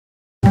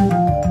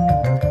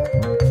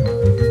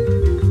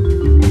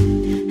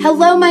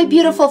Hello, my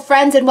beautiful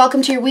friends, and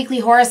welcome to your weekly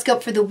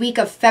horoscope for the week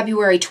of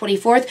February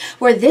 24th,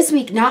 where this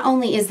week not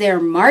only is there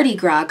Mardi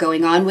Gras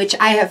going on, which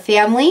I have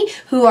family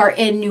who are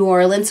in New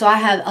Orleans, so I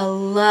have a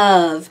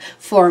love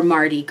for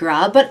Mardi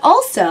Gras, but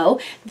also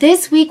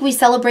this week we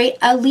celebrate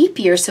a leap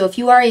year. So if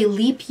you are a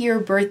leap year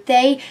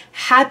birthday,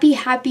 happy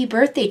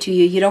birthday to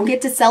you. You don't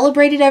get to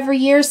celebrate it every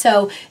year,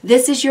 so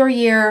this is your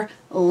year.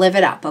 Live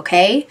it up,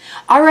 okay?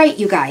 All right,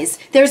 you guys,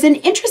 there's an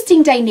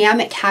interesting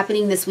dynamic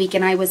happening this week,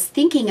 and I was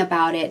thinking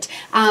about it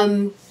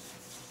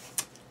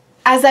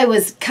as I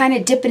was kind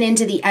of dipping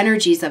into the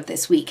energies of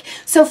this week.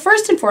 So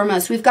first and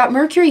foremost, we've got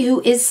Mercury,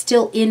 who is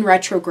still in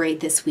retrograde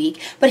this week,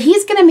 but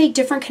he's going to make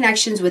different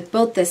connections with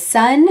both the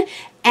Sun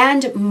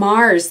and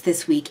Mars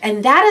this week.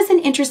 And that is an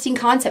interesting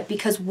concept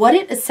because what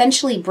it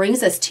essentially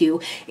brings us to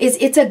is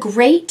it's a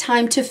great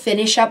time to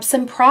finish up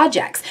some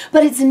projects,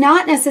 but it's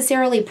not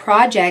necessarily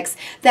projects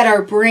that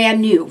are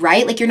brand new,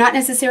 right? Like you're not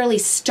necessarily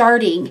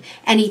starting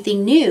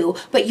anything new,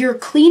 but you're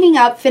cleaning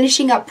up,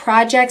 finishing up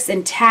projects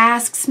and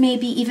tasks,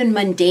 maybe even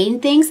mundane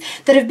things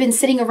that have been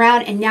sitting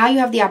around, and now you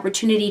have the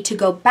opportunity to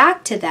go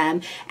back to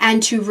them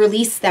and to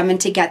release them and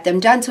to get them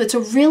done. So it's a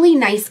really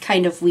nice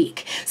kind of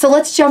week. So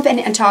let's jump in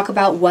and talk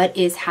about what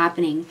is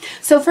happening.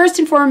 So first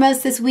and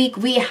foremost, this week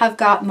we have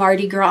got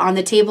Mardi Gras on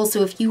the table.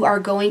 So if you are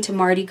going to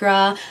Mardi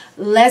Gras,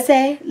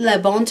 laissez le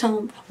bon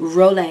temps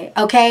rouler.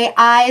 Okay,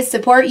 I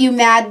support you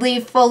madly,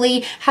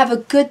 fully. Have a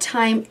good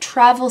time,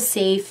 travel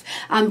safe,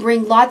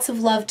 bring lots of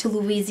love to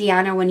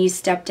Louisiana when you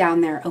step down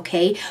there,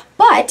 okay?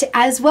 But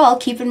as well,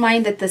 keep in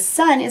mind that the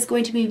Sun is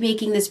going to be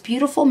making this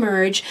beautiful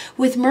merge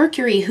with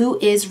Mercury, who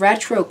is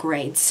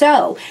retrograde.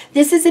 So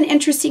this is an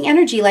interesting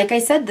energy. Like I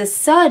said, the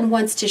Sun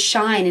wants to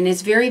shine and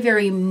is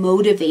very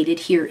motivated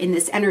here in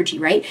this energy,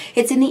 right?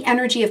 It's in the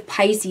energy of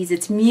Pisces.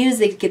 It's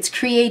music, it's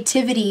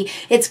creativity,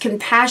 it's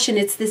compassion,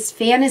 it's this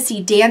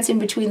fantasy dance in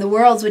between the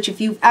worlds, which if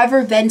you've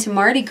ever been to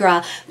Mardi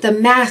Gras, the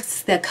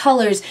masks, the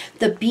colors,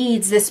 the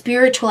beads, the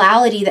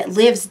spirituality that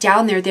lives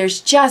down there,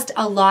 there's just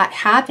a lot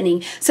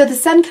happening. So the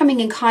Sun coming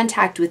in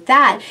contact with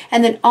that,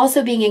 and then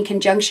also being in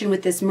conjunction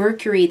with this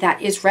Mercury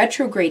that is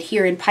retrograde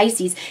here in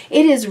Pisces,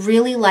 it is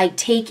really like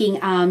taking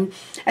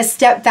a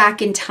step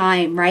back in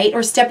time, right?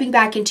 Or stepping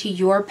back into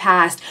your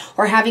past,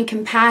 or having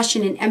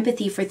compassion and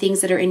empathy for things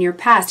that are in your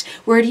past.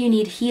 Where do you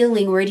need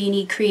healing? Where do you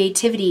need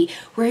creativity?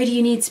 Where do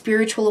you need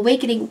spiritual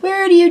awakening?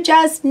 Where do you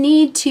just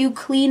need to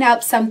clean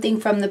up something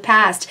from the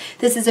past?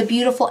 This is a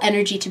beautiful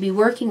energy to be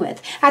working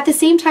with. At the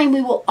same time,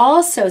 we will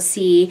also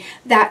see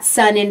that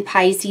Sun in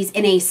Pisces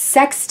in a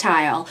sextile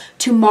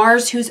to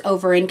Mars, who's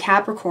over in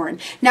Capricorn.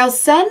 Now,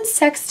 Sun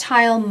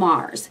sextile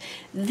Mars,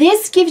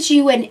 this gives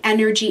you an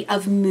energy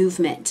of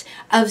movement,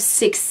 of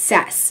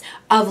success,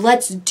 of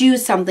let's do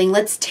something,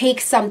 let's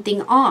take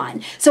something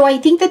on. So I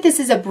think that this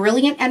is a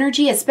brilliant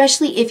energy,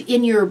 especially if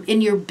in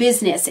your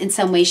business in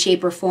some way,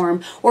 shape, or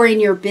form, or in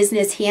your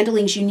business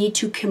handlings, you need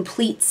to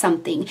complete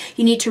something.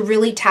 You need to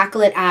really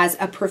tackle it as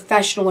a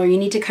professional, or you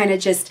need to kind of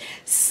just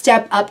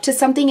step up to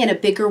something in a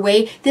bigger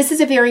way. This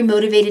is a very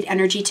motivated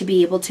energy to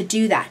be able to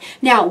do that.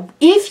 Now,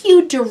 if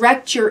you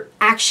direct your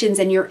actions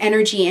and your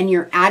energy and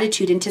your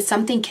attitude into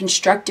something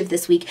constructive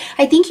this week,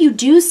 I think you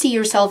do see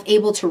yourself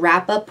able to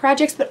wrap up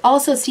projects, but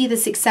also see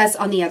the success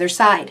on the other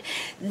side.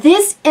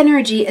 This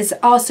energy is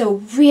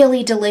also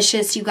really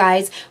delicious, you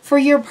guys, for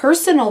your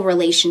personal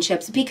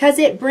relationships because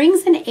it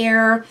brings an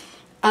air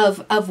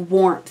of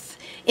warmth.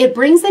 It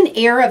brings an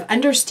air of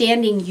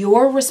understanding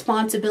your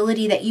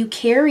responsibility that you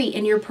carry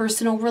in your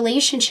personal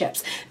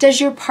relationships. Does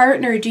your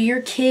partner, do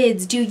your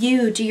kids, do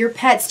you, do your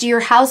pets, do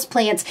your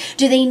houseplants,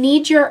 do they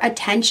need your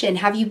attention?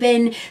 Have you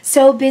been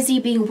so busy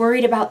being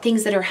worried about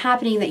things that are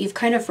happening that you've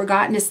kind of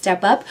forgotten to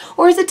step up?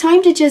 Or is it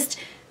time to just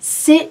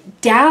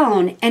sit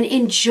down and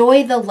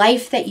enjoy the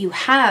life that you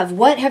have?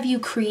 What have you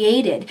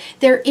created?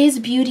 There is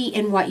beauty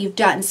in what you've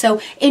done.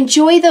 So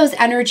enjoy those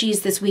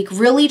energies this week.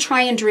 Really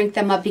try and drink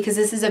them up because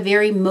this is a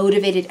very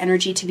motivated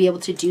energy to be able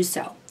to do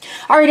so.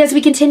 All right, as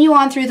we continue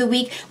on through the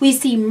week, we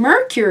see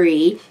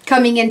Mercury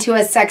coming into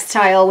a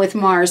sextile with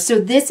Mars. So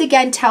this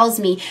again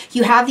tells me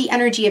you have the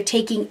energy of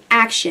taking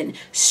action,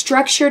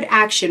 structured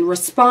action,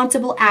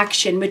 responsible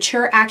action,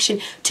 mature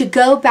action to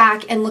go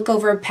back and look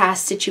over a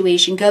past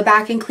situation, go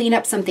back and clean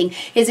up something.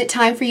 Is it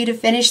time for you to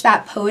finish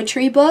that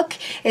poetry book?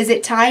 Is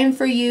it time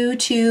for you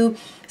to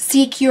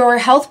seek your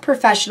health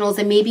professionals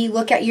and maybe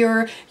look at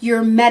your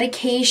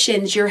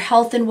medications, your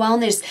health and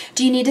wellness?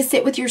 Do you need to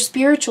sit with your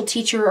spiritual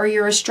teacher or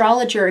your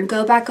astrologer and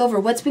go back over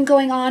what's been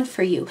going on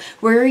for you?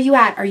 Where are you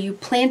at? Are you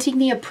planting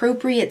the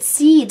appropriate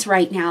seeds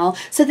right now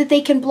so that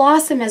they can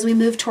blossom as we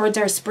move towards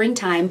our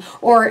springtime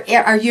or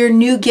your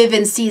new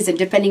given season,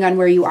 depending on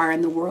where you are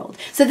in the world?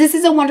 So this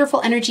is a wonderful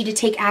energy to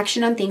take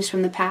action on things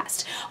from the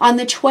past. On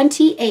the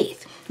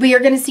 28th, we are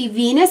going to see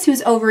Venus,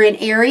 who's over in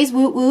Aries,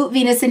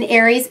 Venus in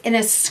Aries, in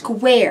a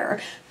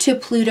square to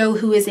Pluto,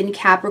 who is in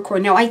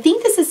Capricorn. Now, I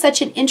think this is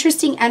such an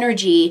interesting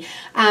energy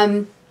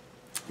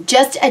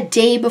just a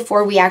day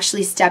before we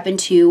actually step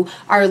into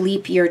our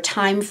leap year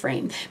time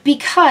frame.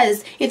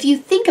 Because if you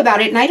think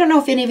about it, and I don't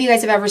know if any of you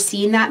guys have ever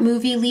seen that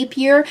movie Leap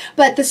Year,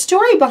 but the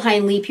story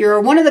behind leap year,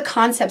 or one of the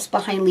concepts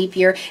behind leap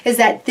year, is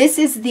that this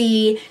is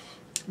the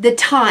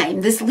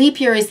time, this leap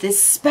year is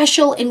this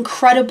special,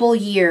 incredible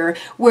year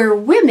where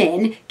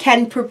women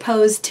can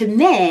propose to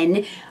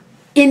men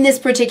in this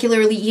particular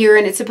year,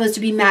 and it's supposed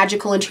to be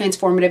magical and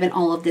transformative and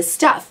all of this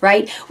stuff,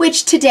 right?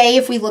 Which today,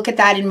 if we look at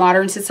that in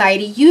modern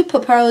society, you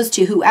propose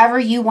to whoever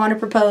you want to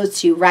propose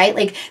to, right?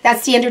 Like that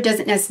standard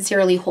doesn't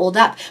necessarily hold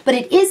up. But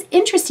it is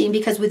interesting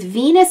because with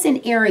Venus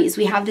and Aries,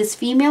 we have this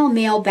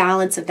female-male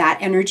balance of that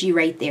energy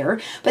right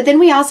there. But then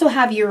we also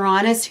have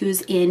Uranus,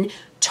 who's in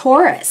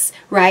Taurus,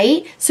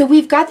 right? So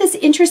we've got this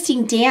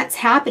interesting dance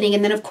happening.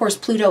 And then of course,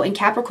 Pluto and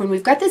Capricorn,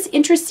 we've got this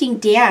interesting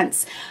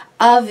dance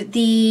of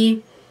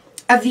the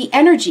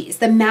energies,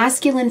 the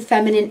masculine,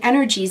 feminine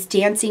energies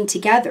dancing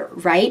together,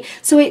 right?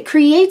 So it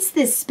creates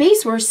this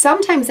space where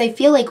sometimes I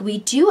feel like we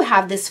do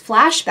have this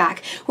flashback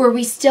where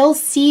we still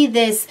see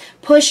this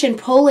push and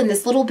pull and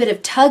this little bit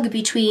of tug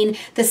between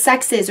the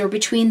sexes or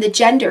between the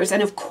genders.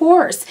 And of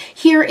course,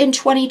 here in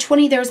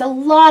 2020, there's a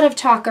lot of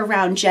talk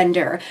around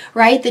gender,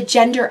 right? The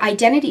gender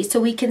identity. So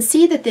we can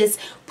see that this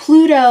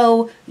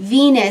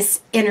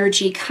Pluto-Venus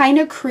energy kind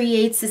of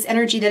creates this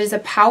energy that is a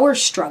power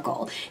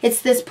struggle.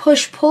 It's this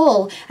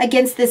push-pull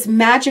against this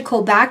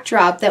magical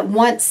backdrop that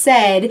once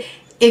said,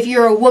 if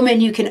you're a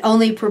woman, you can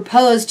only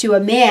propose to a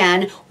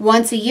man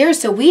once a year.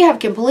 So we have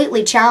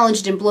completely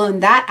challenged and blown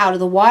that out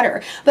of the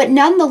water. But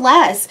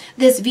nonetheless,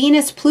 this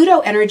Venus-Pluto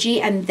energy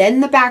and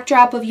then the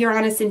backdrop of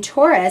Uranus and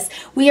Taurus,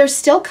 we are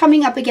still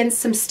coming up against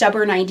some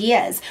stubborn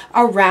ideas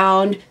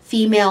around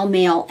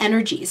female-male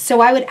energies.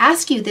 So I would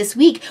ask you this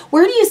week,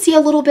 where do you see a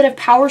little bit of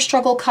power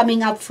struggle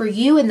coming up for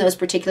you in those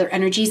particular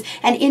energies?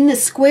 And in the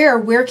square,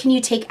 where can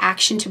you take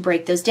action to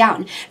break those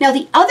down? Now,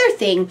 the other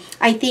thing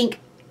I think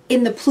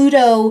in the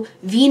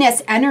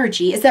Pluto-Venus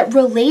energy is that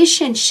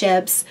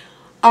relationships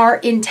are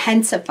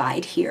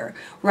intensified here,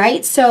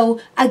 right?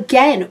 So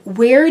again,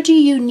 where do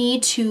you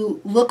need to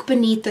look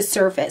beneath the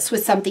surface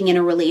with something in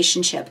a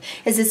relationship?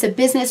 Is this a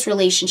business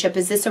relationship?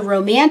 Is this a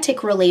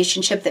romantic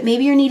relationship that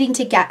maybe you're needing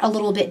to get a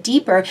little bit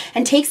deeper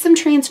and take some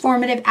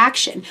transformative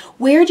action?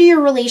 Where do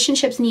your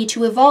relationships need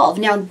to evolve?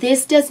 Now,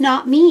 this does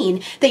not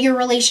mean that your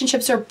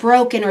relationships are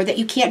broken or that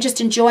you can't just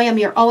enjoy them.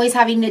 You're always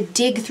having to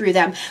dig through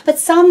them. But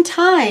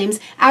sometimes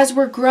as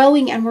we're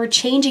growing and we're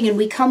changing and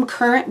we come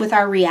current with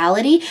our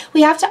reality,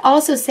 we have to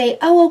also say,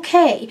 oh,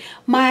 okay,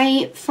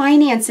 my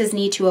finances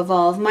need to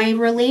evolve, my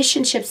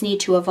relationships need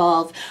to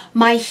evolve,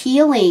 my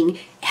healing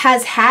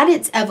has had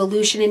its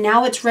evolution and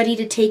now it's ready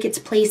to take its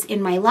place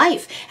in my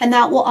life. And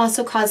that will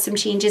also cause some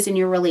changes in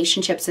your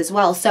relationships as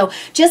well. So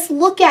just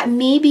look at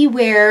maybe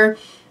where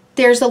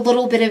there's a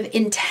little bit of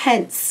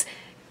intense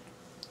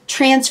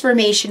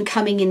transformation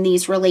coming in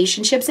these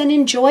relationships and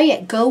enjoy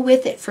it. Go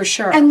with it for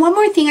sure. And one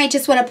more thing I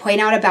just want to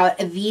point out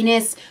about a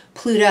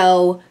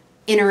Venus-Pluto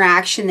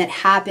interaction that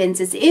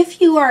happens is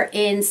if you are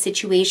in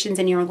situations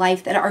in your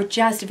life that are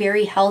just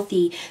very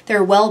healthy,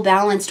 they're well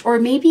balanced, or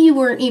maybe you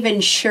weren't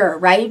even sure,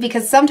 right?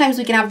 Because sometimes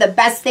we can have the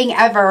best thing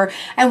ever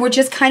and we're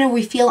just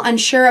we feel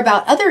unsure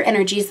about other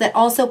energies that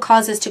also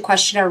cause us to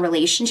question our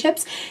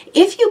relationships.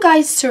 If you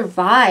guys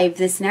survive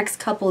this next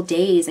couple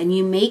days and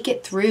you make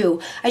it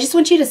through, I just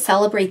want you to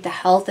celebrate the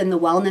health and the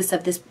wellness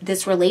of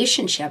this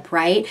relationship,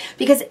 right?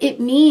 Because it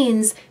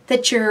means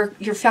that your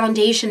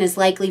foundation is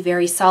likely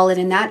very solid,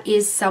 and that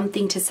is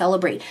something to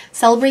celebrate.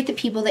 Celebrate the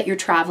people that you're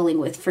traveling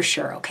with for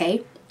sure,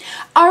 okay?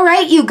 All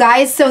right, you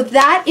guys, so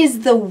that is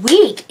the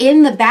week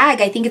in the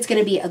bag. I think it's going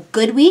to be a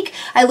good week.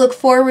 I look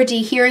forward to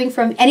hearing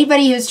from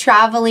anybody who's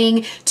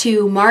traveling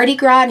to Mardi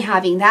Gras and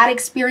having that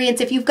experience.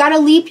 If you've got a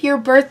leap year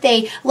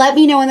birthday, let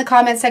me know in the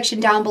comment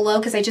section down below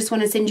because I just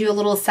want to send you a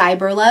little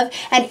cyber love.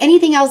 And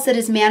anything else that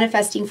is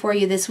manifesting for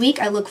you this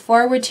week, I look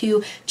forward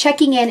to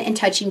checking in and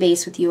touching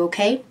base with you,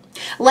 okay?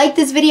 Like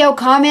this video,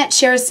 comment,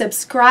 share,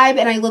 subscribe,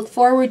 and I look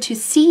forward to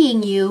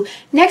seeing you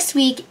next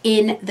week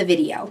in the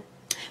video.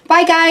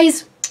 Bye,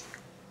 guys.